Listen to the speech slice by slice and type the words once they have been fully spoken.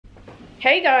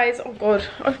Hey guys, oh god,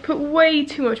 I've put way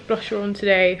too much blusher on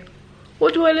today.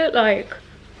 What do I look like?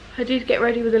 I did get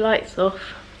ready with the lights off.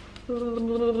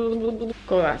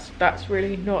 God, that's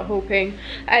really not helping.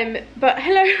 But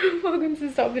hello, welcome to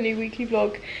the start of a new weekly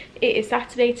vlog. It is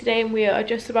Saturday today and we are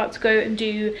just about to go and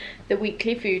do the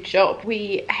weekly food shop.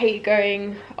 We hate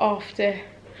going after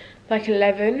like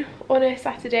 11 on a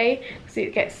Saturday because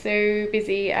it gets so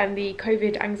busy and the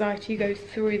COVID anxiety goes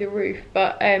through the roof.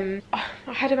 But I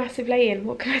had a massive lay-in,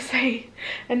 what can I say?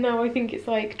 And now I think it's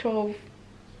like 12:01.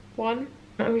 I'm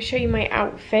going to show you my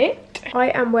outfit. I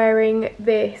am wearing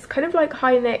this kind of like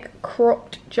high neck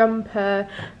cropped jumper,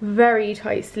 very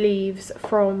tight sleeves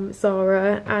from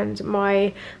Zara, and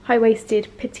my high-waisted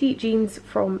petite jeans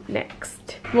from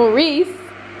Next. Maurice,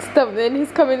 something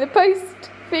has come in the post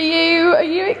for you. Are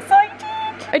you excited?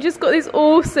 I just got this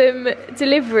awesome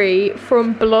delivery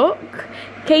from Block.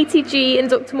 KTG and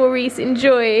Dr. Maurice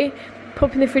enjoy.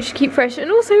 Pop in the fridge to keep fresh. And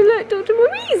also look, Dr.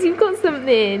 Maurice, you've got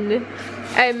something.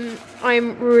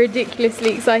 I'm ridiculously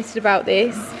excited about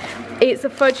this. It's a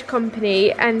fudge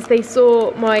company and they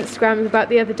saw my Instagram about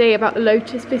the other day about the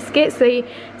Lotus biscuits. They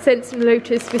sent some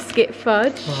Lotus biscuit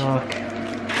fudge.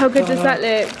 How good does that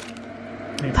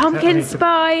look? Pumpkin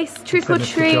spice, trick or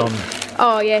treat.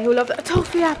 Oh yeah, he'll love that. A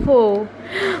toffee apple.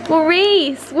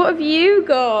 Maurice, what have you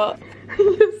got?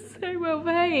 You're so well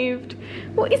behaved.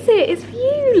 What is it? It's for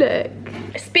you, look.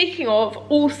 Speaking of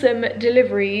awesome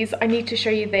deliveries, I need to show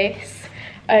you this.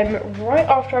 Right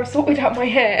after I've sorted out my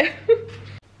hair.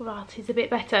 Well, that is a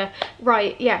bit better.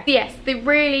 Right, yeah. Yes, the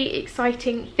really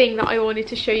exciting thing that I wanted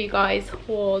to show you guys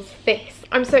was this.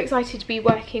 I'm so excited to be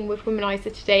working with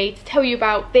Womanizer today to tell you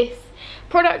about this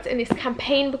product and this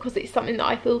campaign because it's something that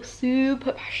I feel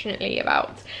super passionately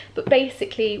about. But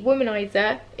basically,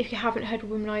 Womanizer, if you haven't heard of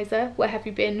Womanizer, where have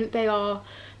you been? They are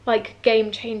like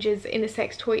game changers in the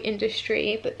sex toy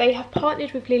industry, but they have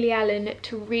partnered with Lily Allen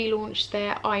to relaunch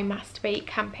their I Masturbate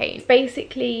campaign. It's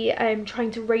basically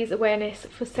trying to raise awareness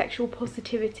for sexual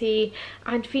positivity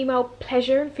and female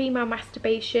pleasure and female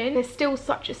masturbation. There's still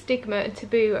such a stigma and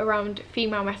taboo around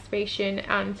female masturbation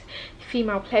and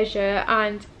female pleasure,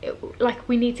 and like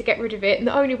we need to get rid of it, and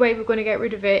the only way we're going to get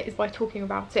rid of it is by talking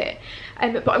about it.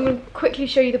 But I'm going to quickly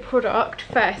show you the product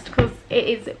first because it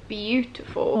is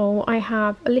beautiful. Oh, I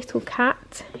have a little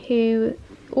cat who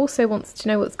also wants to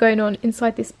know what's going on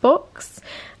inside this box,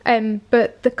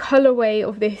 but the colorway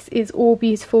of this is all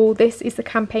beautiful. This is the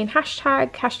campaign hashtag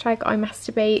I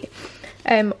Masturbate.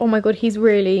 Oh my god, he's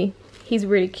really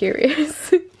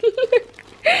curious.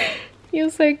 You're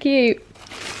so cute.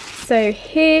 So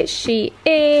here she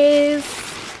is,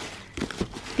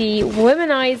 the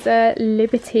Womanizer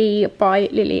Liberty by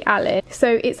Lily Allen.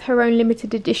 So it's her own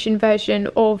limited edition version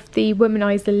of the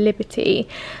Womanizer Liberty.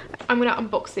 I'm going to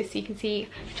unbox this so you can see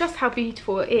just how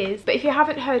beautiful it is. But if you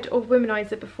haven't heard of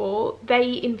Womanizer before,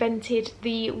 they invented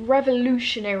the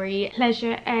revolutionary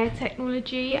pleasure air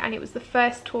technology, and it was the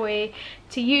first toy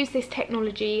to use this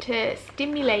technology to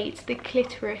stimulate the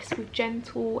clitoris with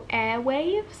gentle air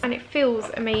waves, and it feels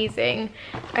amazing.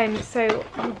 So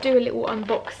I'll do a little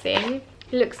unboxing.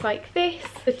 It looks like this,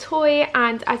 the toy,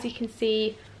 and as you can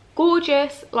see,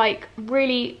 gorgeous, like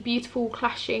really beautiful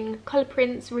clashing colour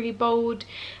prints, really bold,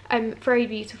 very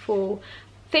beautiful.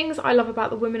 Things I love about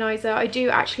the Womanizer, I do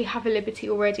actually have a Liberty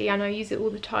already and I use it all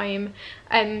the time,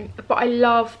 but I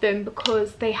love them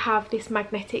because they have this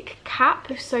magnetic cap.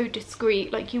 They're so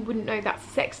discreet, like you wouldn't know that's a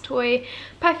sex toy.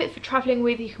 Perfect for travelling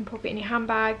with, you can pop it in your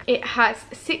handbag. It has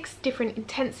 6 different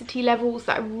intensity levels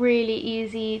that are really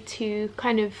easy to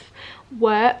kind of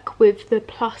work with the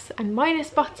plus and minus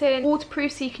button.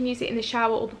 Waterproof, so you can use it in the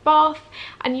shower or the bath,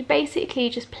 and you basically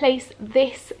just place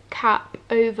this cap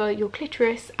over your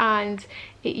clitoris and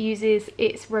it uses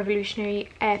its revolutionary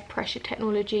air pressure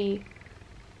technology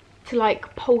to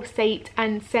like pulsate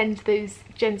and send those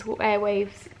gentle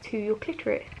airwaves to your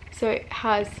clitoris. So it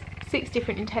has 6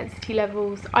 different intensity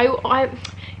levels.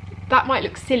 That might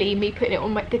look silly, me putting it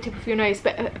on the tip of your nose,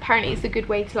 but apparently it's a good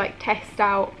way to like test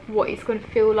out what it's going to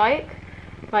feel like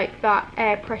that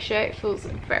air pressure. It feels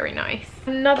very nice.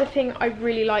 Another thing I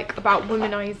really like about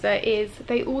Womanizer is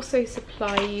they also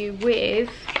supply you with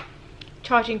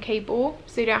charging cable,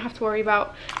 so you don't have to worry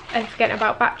about forgetting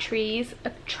about batteries,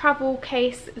 a travel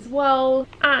case as well,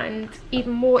 and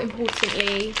even more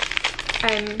importantly,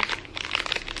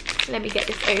 let me get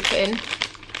this open,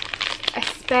 a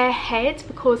spare head,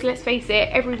 because let's face it,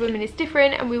 every woman is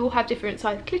different and we all have different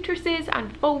sized clitorises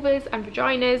and vulvas and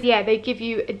vaginas. Yeah, they give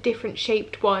you a different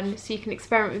shaped one so you can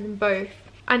experiment with them both.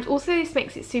 And also this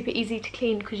makes it super easy to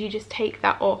clean because you just take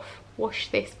that off, wash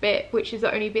this bit, which is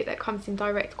the only bit that comes in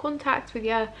direct contact with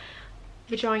your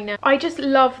vagina. I just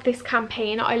love this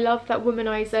campaign. I love that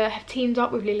Womanizer have teamed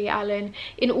up with Lily Allen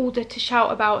in order to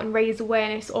shout about and raise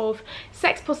awareness of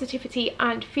sex positivity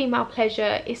and female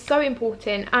pleasure is so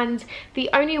important, and the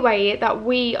only way that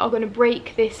we are going to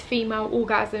break this female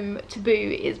orgasm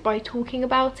taboo is by talking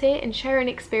about it and sharing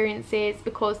experiences,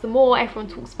 because the more everyone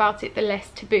talks about it, the less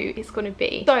taboo it's going to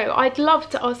be. So I'd love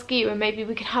to ask you, and maybe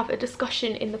we could have a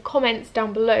discussion in the comments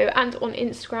down below and on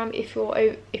Instagram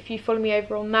if you follow me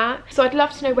over on that. So I'd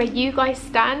love to know where you guys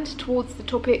stand towards the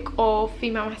topic of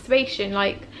female masturbation.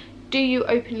 Like, do you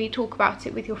openly talk about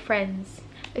it with your friends?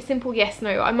 A simple yes,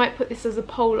 no. I might put this as a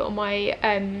poll on my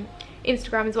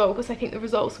Instagram as well, because I think the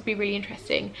results would be really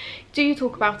interesting. Do you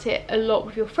talk about it a lot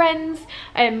with your friends?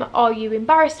 Are you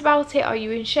embarrassed about it? Are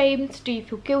you ashamed? Do you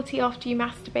feel guilty after you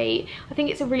masturbate? I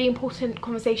think it's a really important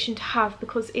conversation to have,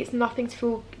 because it's nothing to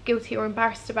feel guilty or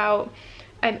embarrassed about.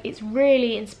 It's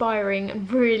really inspiring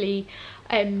and really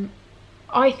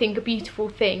I think a beautiful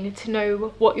thing to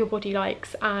know what your body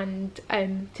likes, and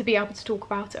to be able to talk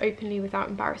about it openly without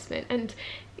embarrassment. And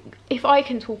if I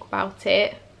can talk about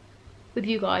it with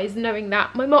you guys, knowing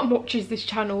that my mum watches this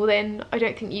channel, then I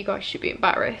don't think you guys should be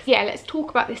embarrassed. Yeah, let's talk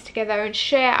about this together and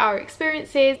share our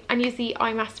experiences, and use the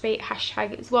I Masturbate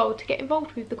hashtag as well to get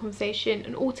involved with the conversation,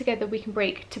 and all together we can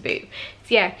break taboo.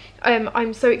 So yeah,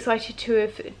 I'm so excited to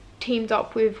have teamed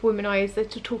up with Womanizer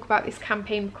to talk about this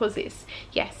campaign, because it's,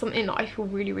 yeah, something that I feel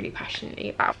really, really passionately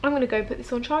about. I'm gonna go put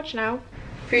this on charge now.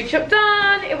 Food shop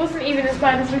done. It wasn't even as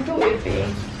bad as we thought it would be.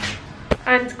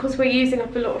 And because we're using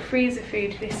up a lot of freezer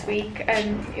food this week,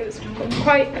 it was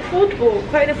quite an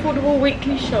affordable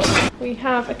weekly shop. We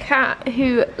have a cat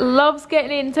who loves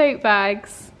getting in tote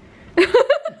bags. What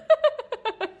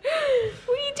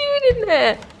are you doing in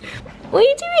there? What are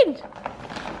you doing?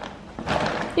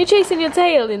 You're chasing your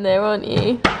tail in there, aren't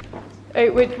you?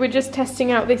 Oh, we're just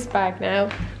testing out this bag now.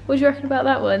 What do you reckon about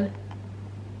that one?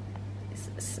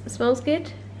 Smells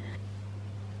good?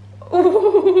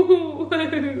 Oh,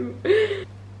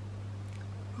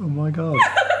 oh my god.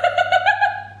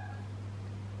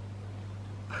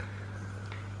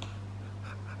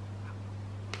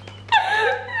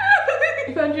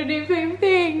 You found your new favourite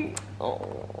thing.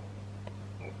 Oh.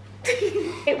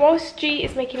 Whilst G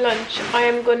is making lunch, I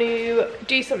am going to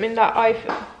do something that I've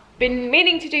been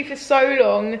meaning to do for so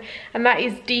long, and that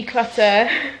is declutter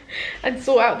and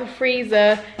sort out the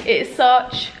freezer. It is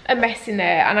such a mess in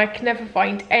there, and I can never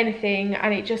find anything,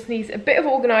 and it just needs a bit of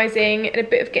organising and a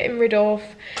bit of getting rid of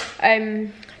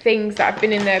things that have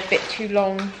been in there a bit too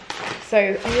long. So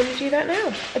I'm going to do that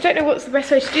now. I don't know what's the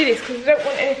best way to do this, because I don't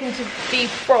want anything to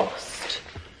defrost.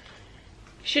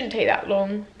 Shouldn't take that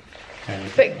long.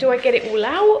 But do I get it all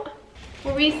out?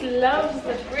 Maurice loves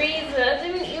the freezer,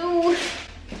 don't you?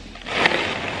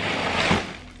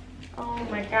 Oh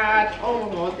my god, oh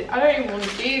my god, I don't even want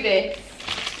to do this.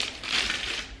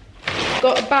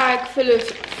 Got a bag full of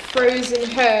frozen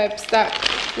herbs that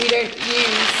we don't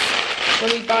use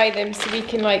when we buy them, so we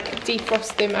can like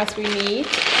defrost them as we need.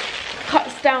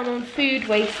 Cuts down on food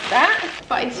waste, that,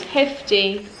 but it's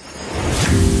hefty.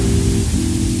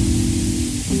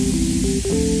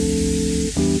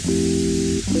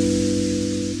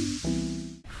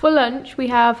 For lunch, we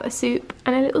have a soup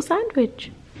and a little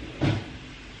sandwich.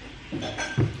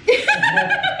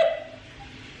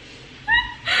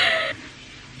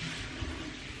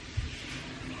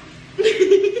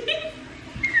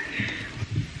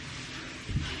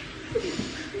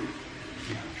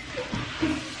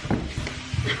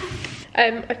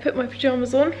 I put my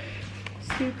pyjamas on,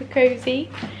 super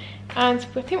cozy, and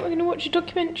I think we're going to watch a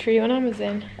documentary on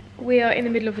Amazon. We are in the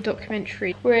middle of a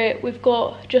documentary. We've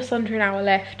got just under an hour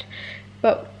left,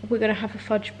 but we're gonna have a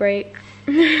fudge break.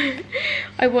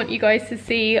 I want you guys to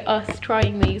see us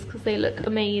trying these because they look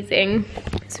amazing.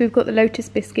 So we've got the Lotus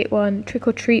Biscuit one, Trick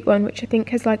or Treat one, which I think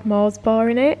has like Mars bar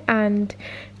in it, and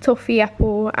Toffee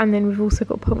Apple, and then we've also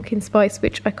got Pumpkin Spice,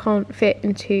 which I can't fit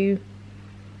into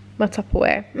my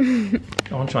Tupperware.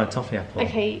 I want to try Toffee Apple.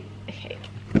 Okay.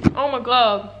 Oh my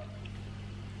god.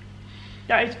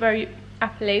 That is very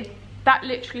appley. That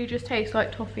literally just tastes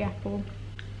like Toffee Apple.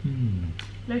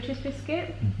 Lotus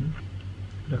Biscuit.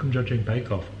 Look, I'm judging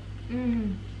Bake Off.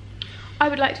 I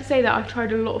would like to say that I've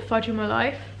tried a lot of fudge in my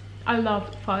life. I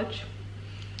love fudge,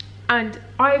 and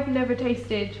I've never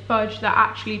tasted fudge that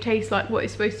actually tastes like what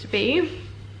it's supposed to be.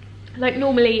 Like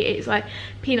normally it's like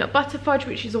peanut butter fudge,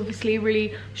 which is obviously a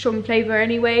really strong flavour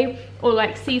anyway, or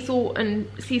like sea salt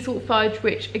fudge,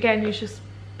 which again is just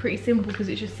pretty simple because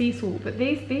it's just sea salt. But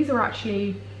these are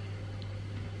actually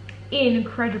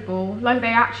incredible. Like they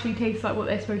actually taste like what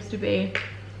they're supposed to be,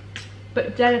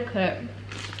 but delicate.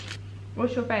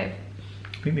 What's your fave?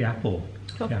 I think the apple.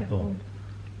 Toffee apple.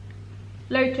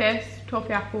 Lotus,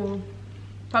 toffee apple,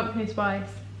 pumpkin spice.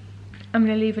 I'm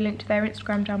going to leave a link to their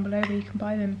Instagram down below where you can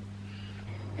buy them.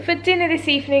 For dinner this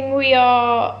evening we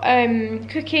are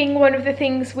cooking one of the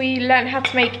things we learned how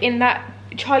to make in that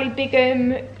Charlie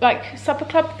Bigham like supper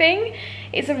club thing.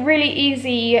 It's a really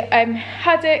easy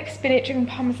haddock, spinach and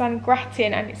parmesan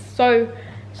gratin, and it's so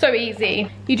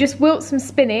easy. You just wilt some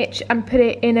spinach and put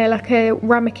it in a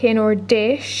ramekin or a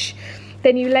dish.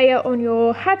 Then you layer on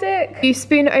your haddock. You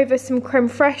spoon over some creme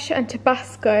fraiche and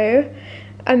Tabasco,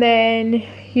 and then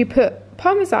you put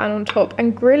parmesan on top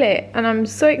and grill it. And I'm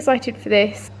so excited for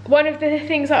this. One of the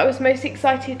things that I was most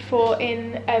excited for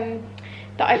in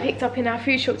that I picked up in our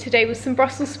food shop today was some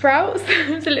Brussels sprouts.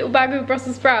 It was a little bag of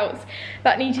Brussels sprouts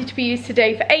that needed to be used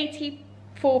today for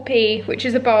 84p, which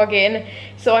is a bargain.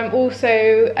 So I'm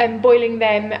also boiling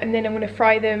them, and then I'm going to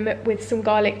fry them with some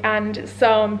garlic and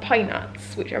some pine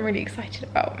nuts, which I'm really excited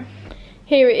about.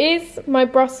 Here it is, my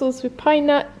Brussels with pine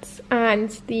nuts and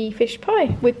the fish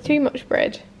pie with too much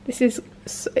bread. This is,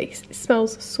 it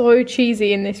smells so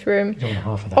cheesy in this room. You want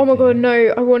half of that? Oh my god,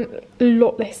 no, I want a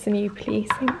lot less than you, please.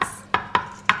 Thanks.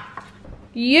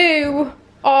 You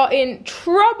are in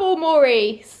trouble,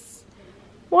 Maurice.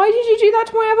 Why did you do that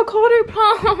to my avocado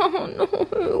plant?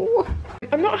 No.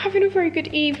 I'm not having a very good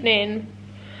evening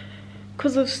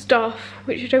because of stuff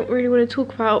which I don't really want to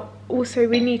talk about. Also,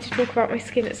 we need to talk about my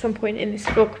skin at some point in this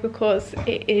vlog because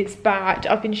it is bad.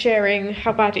 I've been sharing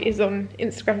how bad it is on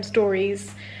Instagram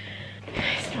stories.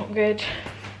 It's not good.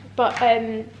 But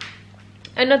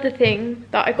another thing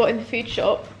that I got in the food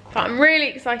shop that I'm really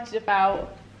excited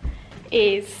about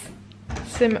is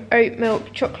some oat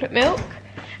milk chocolate milk.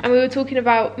 And we were talking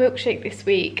about milkshake this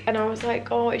week, and I was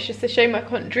like, oh, it's just a shame I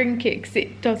can't drink it because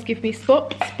it does give me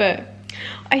spots. But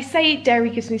I say dairy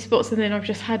gives me spots, and then I've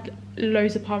just had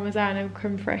loads of parmesan and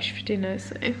creme fraiche for dinner,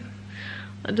 so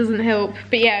that doesn't help.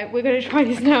 But yeah, we're going to try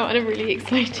this now and I'm really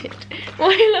excited. Why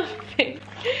are you laughing?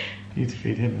 You need to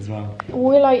feed him as well.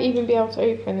 Will I even be able to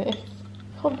open this?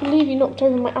 I can't believe you knocked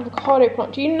over my avocado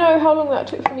plant. Do you know how long that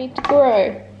took for me to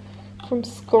grow? From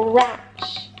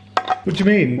scratch. What do you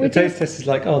mean? The taste test is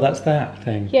like, oh, that's that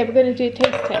thing. Yeah, we're going to do a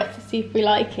taste test to see if we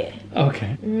like it.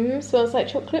 Okay. Smells like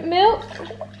chocolate milk.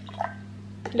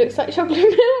 Looks like chocolate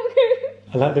milk.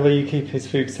 I like the way you keep his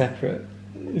food separate.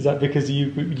 Is that because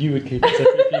you would keep it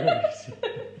separate if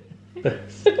you were?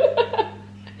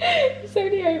 It's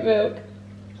only oat milk.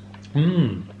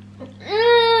 Mmm.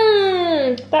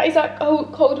 Mmm. That is like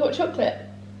cold hot chocolate.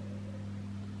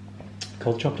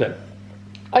 Cold chocolate.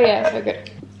 Oh yeah, so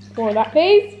good. More of that,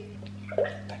 please.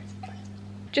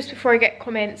 Just before I get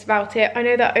comments about it, I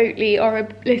know that Oatly are a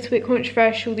little bit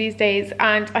controversial these days,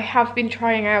 and I have been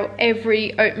trying out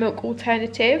every oat milk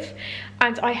alternative,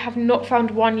 and I have not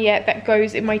found one yet that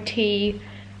goes in my tea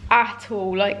at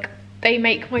all. Like, they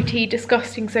make my tea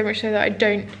disgusting, so much so that I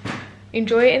don't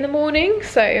enjoy it in the morning.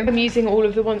 So I'm using all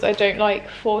of the ones I don't like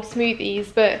for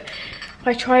smoothies. But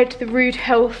I tried the Rude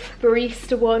Health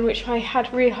barista one, which I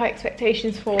had really high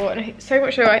expectations for, and so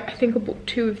much so I think I bought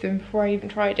 2 of them before I even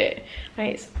tried it, and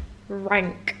it's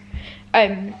rank.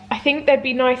 I think they'd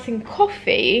be nice in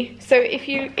coffee, so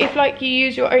if like you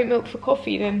use your oat milk for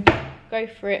coffee, then go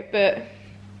for it, but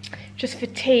just for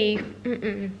tea,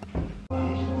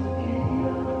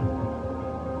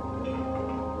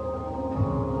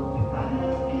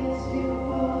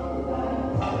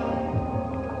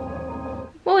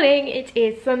 Morning, it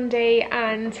is Sunday,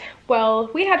 and well,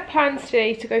 we had plans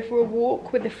today to go for a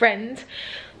walk with a friend.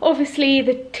 Obviously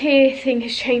the tier thing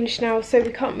has changed now, so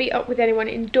we can't meet up with anyone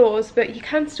indoors, but you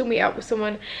can still meet up with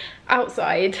someone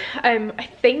outside, I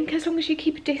think, as long as you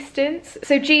keep a distance.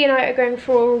 So G and I are going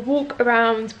for a walk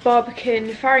around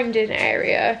Barbican, Farringdon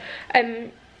area.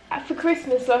 For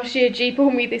Christmas last year, G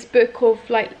bought me this book of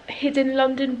like hidden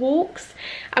London walks,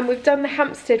 and we've done the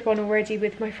Hampstead one already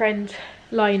with my friend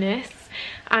Linus.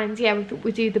 And yeah,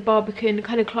 we do the Barbican,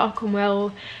 kind of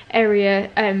Clerkenwell area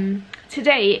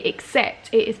today,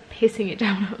 except it is pissing it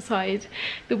down outside.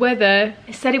 The weather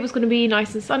said it was going to be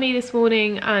nice and sunny this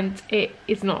morning, and it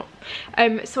is not.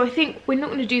 So I think we're not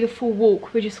going to do the full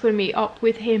walk. We're just going to meet up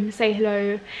with him, say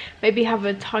hello, maybe have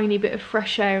a tiny bit of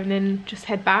fresh air, and then just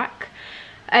head back.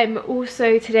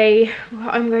 Also today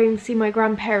I'm going to see my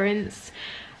grandparents.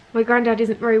 My granddad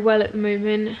isn't very well at the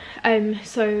moment,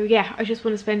 so yeah, I just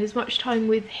want to spend as much time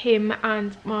with him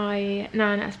and my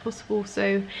nan as possible.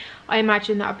 So I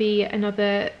imagine that'll be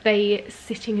another day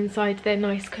sitting inside their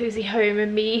nice cozy home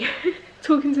and me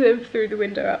talking to them through the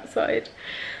window outside.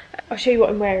 I'll show you what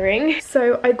I'm wearing.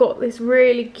 So I got this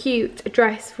really cute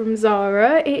dress from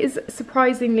Zara. It is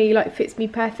surprisingly like fits me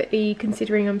perfectly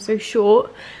considering I'm so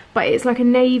short, but it's like a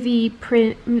navy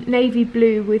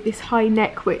blue with this high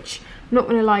neck, which I'm not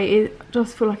gonna lie, it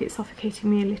does feel like it's suffocating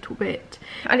me a little bit.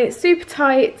 And it's super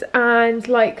tight and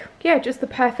like, yeah, just the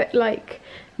perfect like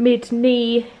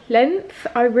mid-knee length.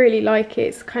 I really like it.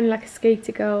 It's kind of like a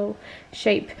skater girl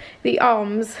shape. The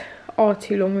arms are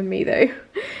too long with me though.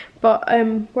 But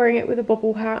I'm wearing it with a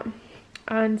bobble hat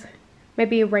and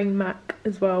maybe a rain mat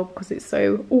as well because it's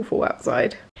so awful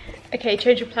outside. Okay,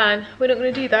 change of plan. We're not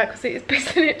going to do that because it is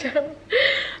pissing it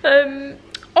down.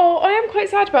 Oh, I am quite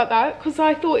sad about that because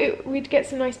I thought we'd get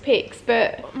some nice pics,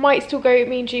 but might still go,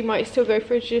 me and G might still go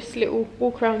for just a little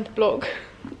walk around the block.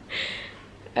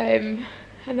 And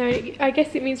then I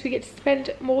guess it means we get to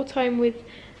spend more time with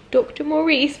Dr.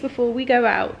 Maurice before we go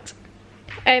out.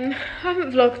 I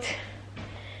haven't vlogged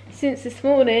since this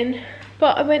morning,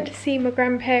 but I went to see my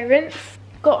grandparents,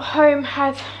 got home,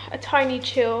 had a tiny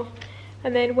chill,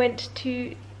 and then went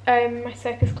to my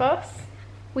circus class.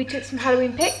 We took some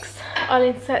Halloween pics. I'll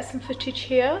insert some footage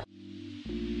here.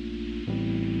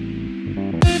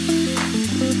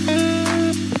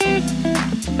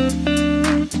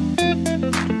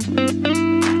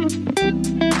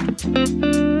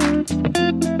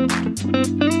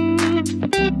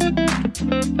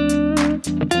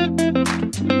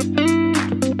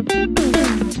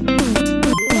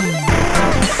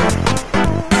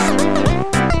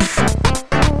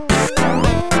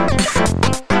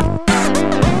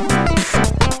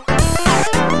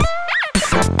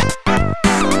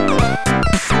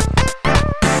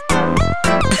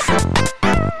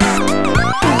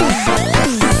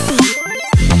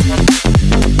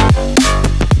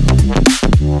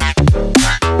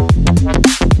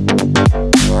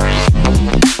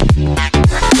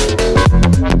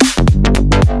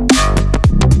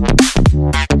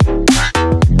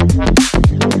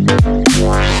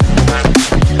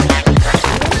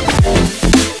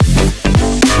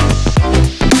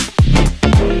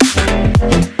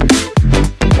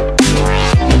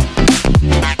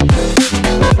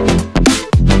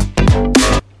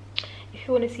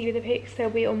 The pics, they'll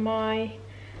be on my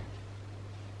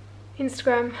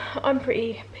Instagram. I'm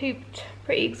pretty pooped,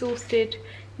 pretty exhausted.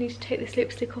 Need to take this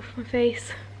lipstick off my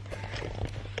face.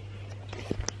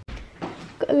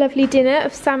 Got a lovely dinner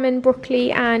of salmon,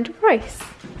 broccoli and rice.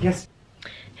 Yes.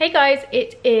 Hey guys,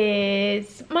 it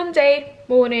is Monday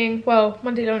morning, well,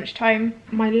 Monday lunchtime.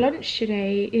 My lunch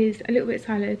today is a little bit of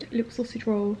salad, a little sausage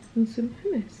roll and some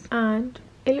hummus. And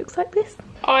it looks like this.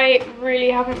 I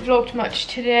really haven't vlogged much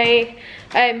today.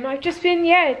 I've just been,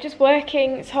 yeah, just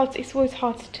working. It's always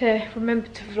hard to remember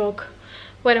to vlog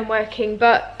when I'm working,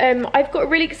 but I've got a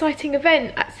really exciting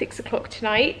event at 6 o'clock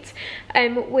tonight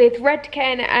with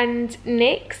Redken and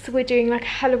Nyx. We're doing like a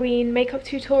Halloween makeup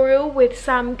tutorial with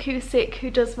Sam Cusick,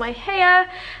 who does my hair,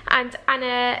 and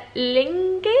Anna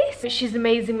Lingis. She's an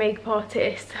amazing makeup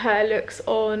artist. Her looks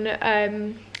on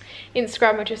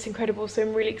Instagram are just incredible, so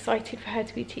I'm really excited for her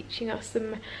to be teaching us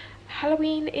some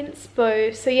Halloween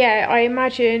inspo. So yeah, I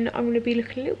imagine I'm going to be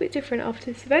looking a little bit different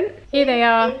after this event. Here they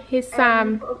are. Here's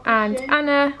Sam and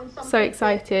Anna. So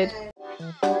excited.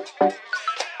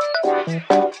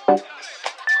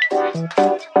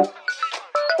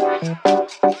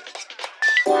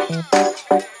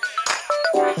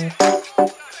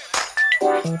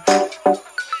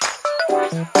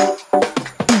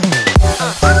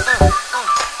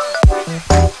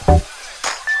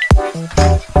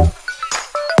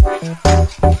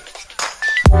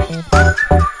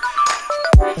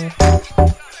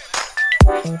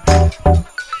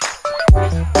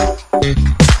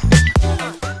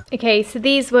 Okay, so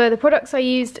these were the products I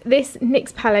used. This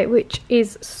NYX palette, which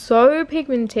is so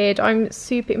pigmented. I'm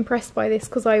super impressed by this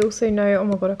because I also know, oh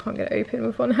my god, I can't get it open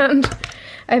with one hand.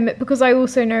 Because I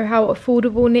also know how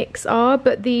affordable NYX are,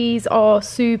 but these are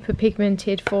super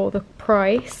pigmented for the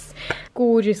price.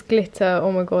 Gorgeous glitter,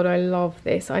 oh my god, I love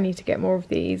this. I need to get more of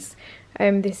these.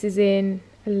 This is in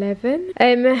 11.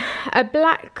 A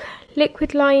black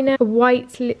liquid liner, a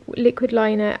white liquid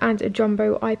liner and a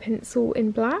jumbo eye pencil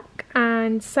in black.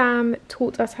 And Sam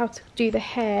taught us how to do the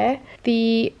hair.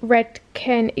 The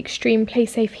Redken Extreme Play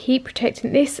Safe Heat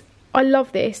Protectant. This, I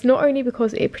love this, not only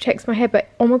because it protects my hair, but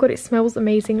oh my god, it smells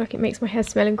amazing. Like, it makes my hair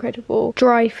smell incredible.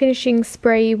 Dry finishing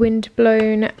spray, wind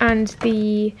blown, and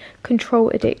the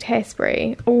Control Addict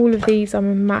hairspray. All of these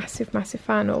I'm a massive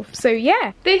fan of. So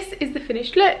yeah, this is the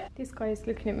finished look. This guy is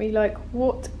looking at me like,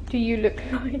 what do you look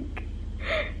like?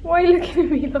 Why are you looking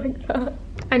at me like that?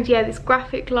 And yeah, this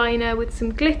graphic liner with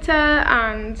some glitter,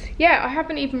 and yeah, I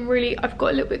haven't even really, I've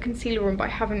got a little bit of concealer on, but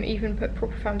I haven't even put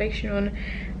proper foundation on.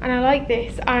 And I like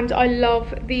this, and I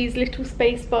love these little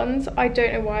space buns. I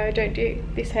don't know why I don't do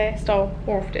this hairstyle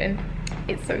more often.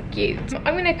 It's so cute.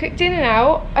 I'm gonna cook dinner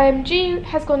now. G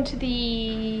has gone to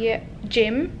the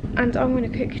gym, and I'm gonna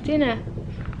cook dinner.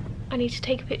 I need to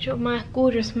take a picture of my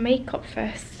gorgeous makeup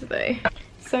first though.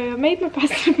 So I made my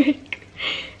pasta bake.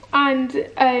 And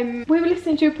we were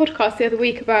listening to a podcast the other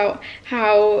week about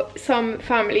how some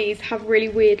families have really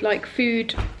weird like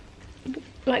food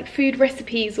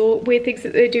recipes or weird things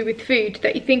that they do with food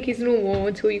that you think is normal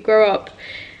until you grow up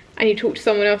and you talk to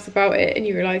someone else about it and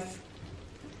you realise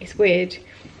it's weird.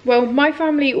 Well, my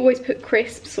family always put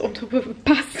crisps on top of a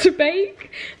pasta bake.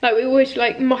 Like, we always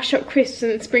like mush up crisps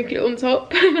and sprinkle it on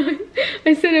top.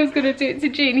 I said I was gonna do it to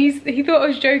Gene. He thought I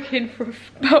was joking for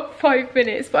about 5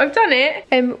 minutes, but I've done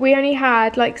it. We only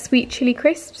had like sweet chili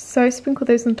crisps, so I sprinkled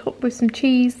those on top with some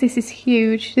cheese. This is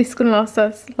huge. This is gonna last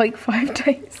us like 5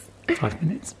 days. 5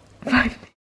 minutes. 5 minutes.